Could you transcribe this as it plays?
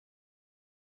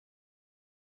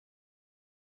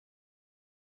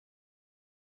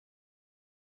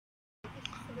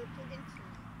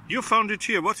You found it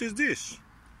here. What is this?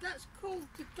 That's called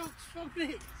the dog's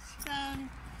vomit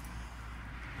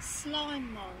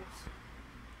slime mold.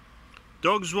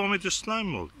 Dog's vomit is slime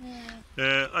mold.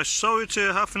 Yeah. I saw it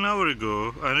half an hour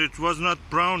ago, and it was not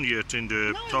brown yet in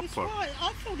the top part. No, it was white.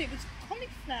 I thought it was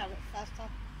cauliflower at first,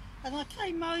 and I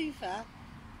came over,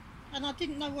 and I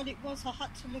didn't know what it was. I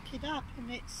had to look it up, and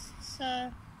it's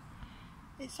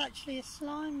actually a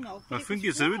slime mold. I think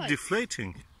it's a bit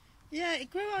deflating. Yeah, it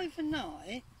grew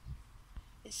overnight.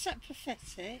 It's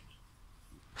saprophytic.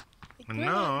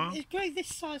 It grew this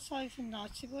size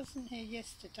overnight. It wasn't here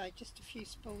yesterday. Just a few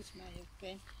spores may have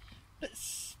been. But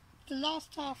the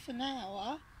last half an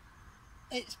hour,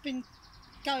 it's been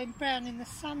going brown in the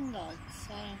sunlight.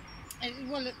 So, it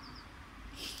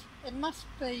must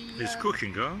be. It's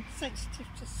cooking, huh? Sensitive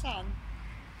to sun.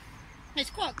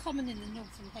 It's quite common in the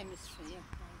northern hemisphere.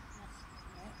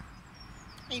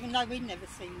 Even though we've never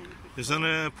seen them before. It's on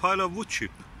a pile of wood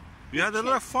chip. We had a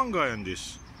lot of fungi on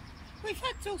this. We've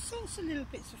had all sorts of little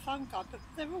bits of fungi, but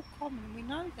they're all common and we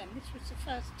know them. This was the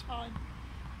first time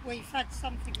we've had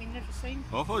something we've never seen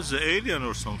before. Oh, was the alien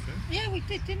or something? Yeah, we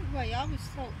did, didn't we? I always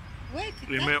thought, where did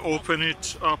We that may come open it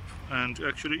from? up and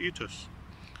actually eat us.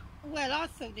 Well, I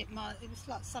thought it was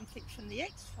like something from the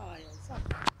X-Files.